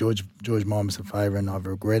just did George Mimas a favour, and I've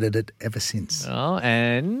regretted it ever since. Oh,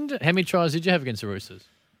 and how many tries did you have against the Roosters?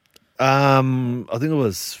 I think it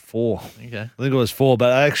was 4. Okay. I think it was 4,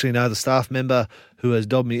 but I actually know the staff member who has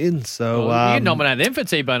dobbed me in. So you can nominate them for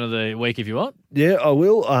T-Bone of the Week if you want. Yeah, I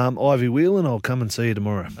will. Ivy Whelan, I'll come and see you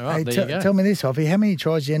tomorrow. All right, Hey, there you go. tell me this, Hoffy, how many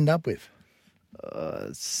tries did you end up with?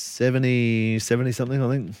 70 something, I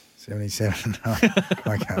think. 77. No,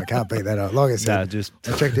 I can't beat that up. Like I said,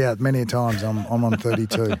 I checked it out many times. I'm on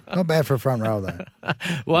 32. Not bad for a front row, though.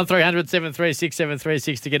 1300 736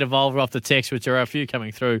 736 to get involved off the text, which are a few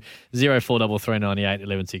coming through. 043398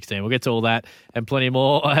 1116. We'll get to all that and plenty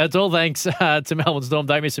more. It's all thanks to Melbourne Storm.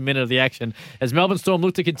 Don't miss a minute of the action as Melbourne Storm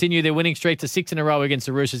look to continue their winning streak to 6 in a row against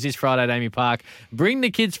the Roosters this Friday at Amy Park. Bring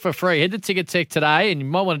the kids for free. Head to Ticket Tech today, and you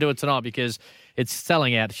might want to do it tonight because it's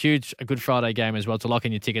selling out. A Good Friday game as well to lock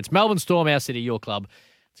in your tickets. Melbourne Storm, our city, your club.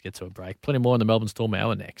 Let's get to a break. Plenty more in the Melbourne Storm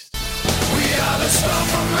Hour next. We are the Storm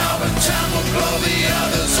from Melbourne Town. We'll blow the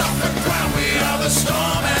others off the ground. We are the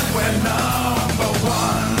Storm and we're number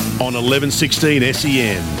one. On 1116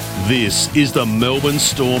 SEN, this is the Melbourne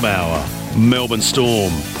Storm Hour. Melbourne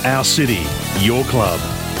Storm, our city, your club.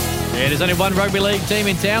 Yeah, there's only one rugby league team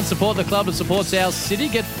in town. Support the club that supports our city.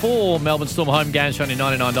 Get 4 Melbourne Storm home games for only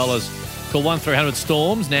 $99. Call 1300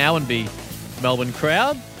 Storms now and be Melbourne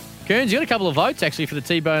crowd. Kearns, you got a couple of votes actually for the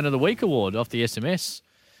T-Bone of the Week award off the SMS.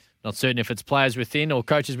 Not certain if it's players within or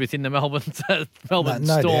coaches within the Melbourne Storm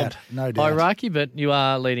no doubt. hierarchy, but you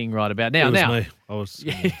are leading right about now. It was me. I was.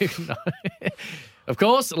 Of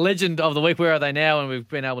course, legend of the week. Where are they now? And we've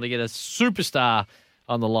been able to get a superstar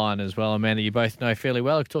on the line as well. A man that you both know fairly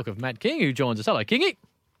well. Talk of Matt King, who joins us. Hello, Kingy.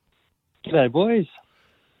 G'day, boys.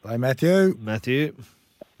 Hey, Matthew.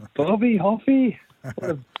 Bobby, Hoffy.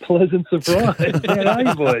 What a pleasant surprise. How are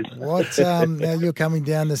you, boys? What? Now you're coming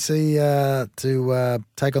down to see to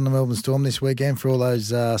take on the Melbourne Storm this weekend for all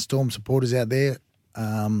those Storm supporters out there.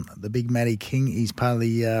 The big Matty King, he's part of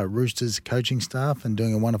the Roosters coaching staff and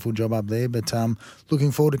doing a wonderful job up there. But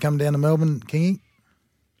looking forward to coming down to Melbourne, Kingy.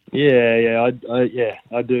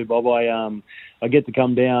 I do, Bob. I get to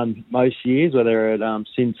come down most years, whether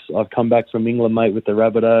since I've come back from England, mate, with the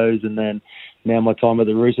Rabbitohs, and then now my time at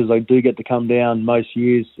the Roosters. I do get to come down most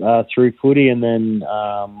years through footy, and then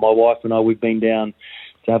my wife and I, we've been down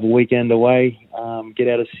to have a weekend away, get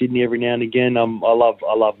out of Sydney every now and again. I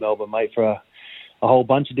love Melbourne, mate, for a whole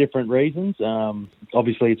bunch of different reasons.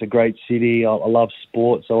 Obviously, it's a great city. I love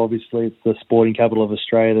sport, so obviously it's the sporting capital of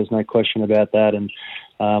Australia. There's no question about that. And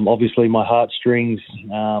obviously my heartstrings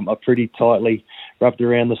are pretty tightly wrapped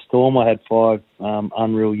around the Storm. I had 5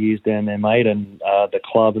 unreal years down there, mate, and the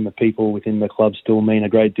club and the people within the club still mean a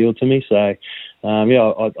great deal to me. So,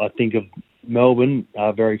 I think of Melbourne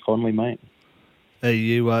very fondly, mate. Hey,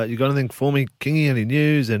 you got anything for me, Kingy? Any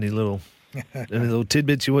news? Any little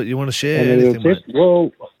tidbits you want to share? Anything, mate?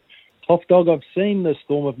 Well, Top Dog, I've seen the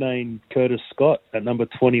Storm have named Curtis Scott at number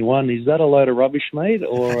 21. Is that a load of rubbish, mate,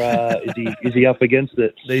 or is he up against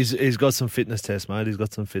it? He's got some fitness tests, mate. He's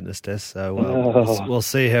got some fitness tests, so we'll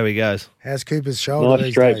see how he goes. How's Cooper's shoulder?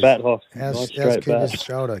 Nice straight days? bat, Hoff. How's straight Cooper's bat.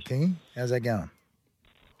 shoulder, Kingy? How's that going?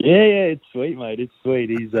 Yeah, it's sweet, mate. It's sweet.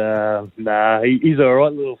 He's he's a all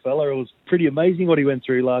right little fella. It was pretty amazing what he went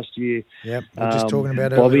through last year. Yep, we're just talking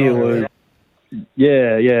about it. Bobby, it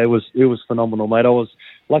was phenomenal, mate. I was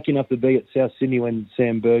lucky enough to be at South Sydney when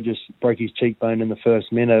Sam Burgess broke his cheekbone in the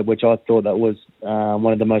first minute, which I thought that was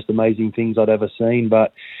one of the most amazing things I'd ever seen.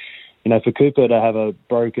 But, for Cooper to have a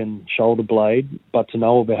broken shoulder blade, but to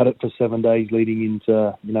know about it for 7 days leading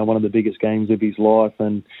into, one of the biggest games of his life,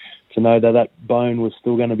 and to know that bone was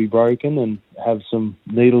still going to be broken and have some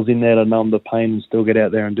needles in there to numb the pain and still get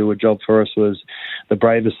out there and do a job for us was the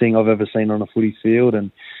bravest thing I've ever seen on a footy field.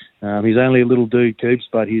 And he's only a little dude, Coops,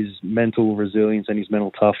 but his mental resilience and his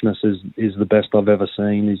mental toughness is the best I've ever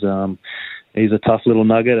seen. He's a tough little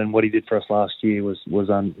nugget, and what he did for us last year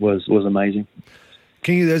was amazing.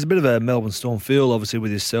 Kingy, there's a bit of a Melbourne Storm feel, obviously,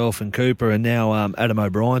 with yourself and Cooper, and now Adam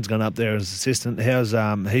O'Brien's gone up there as assistant. How's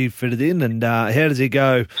he fitted in, and how does he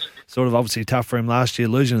go? Sort of obviously tough for him last year,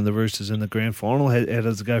 losing to the Roosters in the grand final. How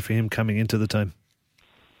does it go for him coming into the team?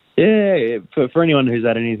 Yeah, for anyone who's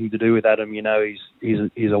had anything to do with Adam,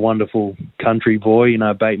 he's a wonderful country boy,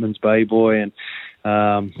 Bateman's Bay boy, and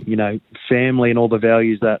family and all the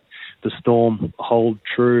values that the Storm hold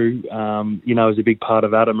true, is a big part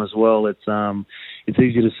of Adam as well. It's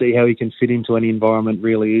easy to see how he can fit into any environment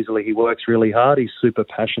really easily. He works really hard. He's super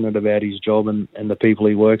passionate about his job and the people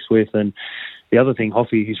he works with. And the other thing,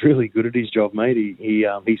 Hoffy, he's really good at his job, mate. He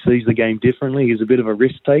sees the game differently. He's a bit of a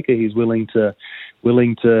risk taker. He's willing to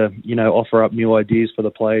offer up new ideas for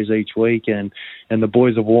the players each week, and the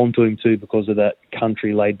boys have warmed to him too because of that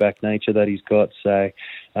country laid back nature that he's got. So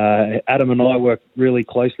Adam and I work really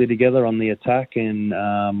closely together on the attack, and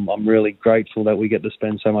I'm really grateful that we get to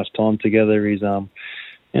spend so much time together. He's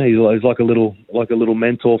like a little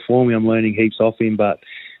mentor for me. I'm learning heaps off him, but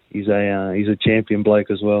he's a champion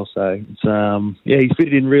bloke as well. So he's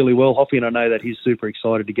fitted in really well, Hoffy, and I know that he's super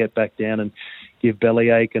excited to get back down and give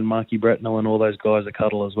Bellyache and Marky Bretnell and all those guys a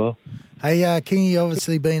cuddle as well. Hey, Kingy,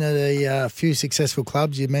 obviously been at a few successful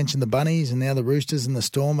clubs. You mentioned the Bunnies and now the Roosters and the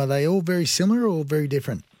Storm. Are they all very similar or very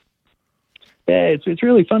different? Yeah, it's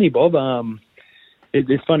really funny, Bob.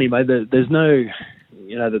 It's funny, mate. There's no,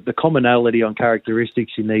 the commonality on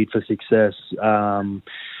characteristics you need for success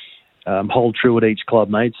hold true at each club,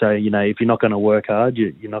 mate. So, if you're not going to work hard,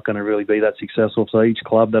 you're not going to really be that successful. So each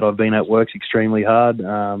club that I've been at works extremely hard.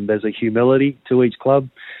 There's a humility to each club,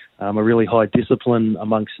 a really high discipline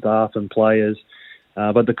amongst staff and players.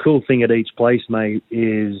 But the cool thing at each place, mate,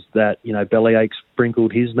 is that, Bellyache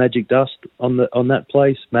sprinkled his magic dust on that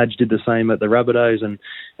place. Madge did the same at the Rabbitohs,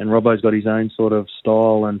 and Robbo's got his own sort of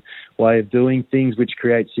style and way of doing things which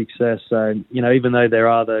creates success. So, even though there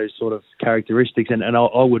are those sort of characteristics, and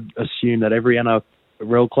I would assume that every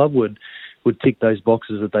NRL club would tick those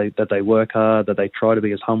boxes, that they work hard, that they try to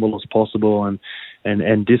be as humble as possible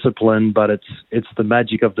and disciplined, but it's the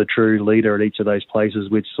magic of the true leader at each of those places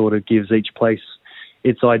which sort of gives each place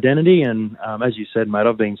its identity. And as you said, mate,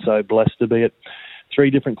 I've been so blessed to be at 3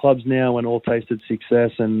 different clubs now and all tasted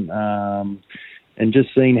success, and just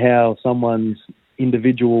seeing how someone's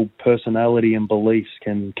individual personality and beliefs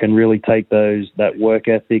can really take that work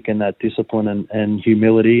ethic and that discipline and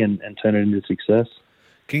humility and turn it into success.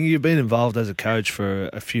 King, you've been involved as a coach for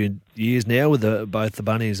a few years now with both the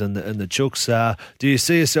Bunnies and the Chooks. Do you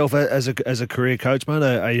see yourself as a career coach, mate?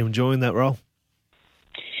 Are you enjoying that role?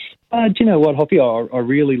 Do you know what, Hoffy? I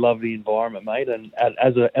really love the environment, mate. And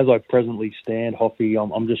as I presently stand, Hoffy,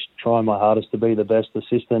 I'm just trying my hardest to be the best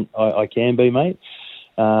assistant I can be, mate.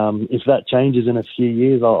 If that changes in a few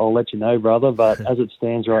years, I'll let you know, brother. But as it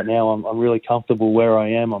stands right now, I'm really comfortable where I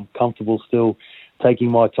am. I'm comfortable still taking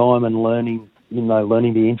my time and learning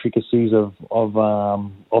the intricacies of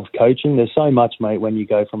coaching. There's so much, mate, when you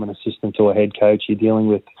go from an assistant to a head coach. You're dealing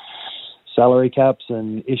with salary caps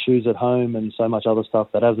and issues at home and so much other stuff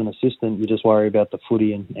that as an assistant you just worry about the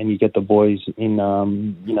footy and you get the boys in,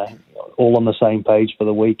 all on the same page for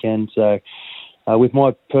the weekend. So with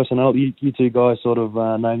my personality, you two guys sort of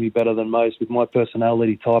know me better than most. With my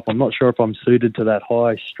personality type, I'm not sure if I'm suited to that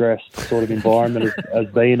high-stressed sort of environment as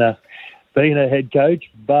being a head coach,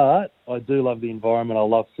 but I do love the environment. I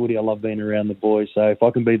love footy. I love being around the boys. So if I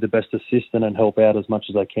can be the best assistant and help out as much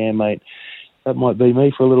as I can, mate, that might be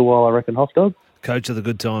me for a little while, I reckon, Hoff Dog. Coach of the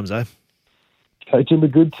good times, eh? Coach in the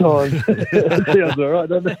good times. That sounds all right,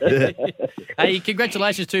 doesn't it? Hey,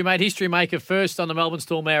 congratulations to you, mate. History maker first on the Melbourne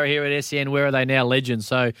Storm Hour here at SEN. Where are they now? Legends.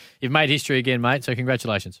 So you've made history again, mate. So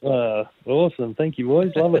congratulations. Awesome. Thank you,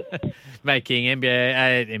 boys. Love it. Mate King,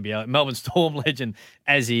 NBA, Melbourne Storm legend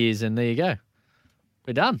as he is. And there you go.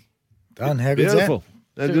 We're done. Done. How good's Beautiful.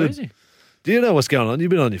 that? Too good. Easy. Do you know what's going on?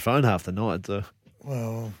 You've been on your phone half the night. So.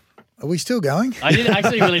 Well... Are we still going? I did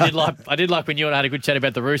like when you and I had a good chat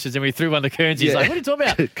about the Roosters and we threw one of the Kearns. He's like, what are you talking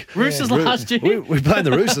about? Roosters last year? We're playing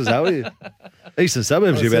the Roosters, are we? Eastern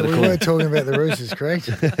Suburbs, you're about to call. We weren't talking about the Roosters, correct?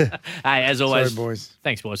 Hey, as always, sorry, boys.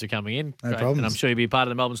 Thanks, boys, for coming in. No problems. And I'm sure you'll be part of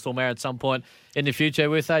the Melbourne Storm Hour at some point in the future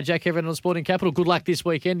with Jack Everett on Sporting Capital. Good luck this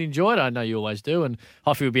weekend. Enjoy it. I know you always do. And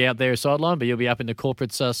Hoffy will be out there sideline, but you'll be up in the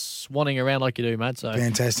corporates swanning around like you do, mate. So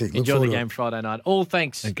fantastic. Enjoy the game Friday night. All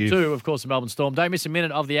thanks to, of course, the Melbourne Storm. Don't miss a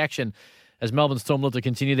minute of the action as Melbourne Storm look to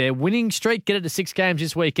continue their winning streak. Get it to 6 games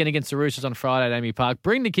this weekend against the Roosters on Friday at AAMI Park.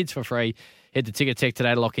 Bring the kids for free. Head to Ticket Tech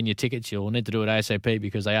today to lock in your tickets. You'll need to do it ASAP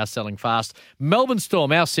because they are selling fast. Melbourne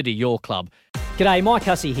Storm, our city, your club. G'day, Mike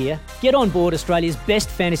Hussey here. Get on board Australia's best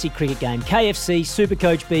fantasy cricket game, KFC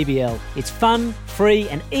Supercoach BBL. It's fun, free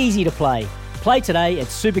and easy to play. Play today at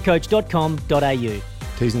supercoach.com.au.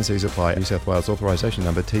 T's and C's apply. New South Wales authorisation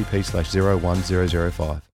number TP/01005.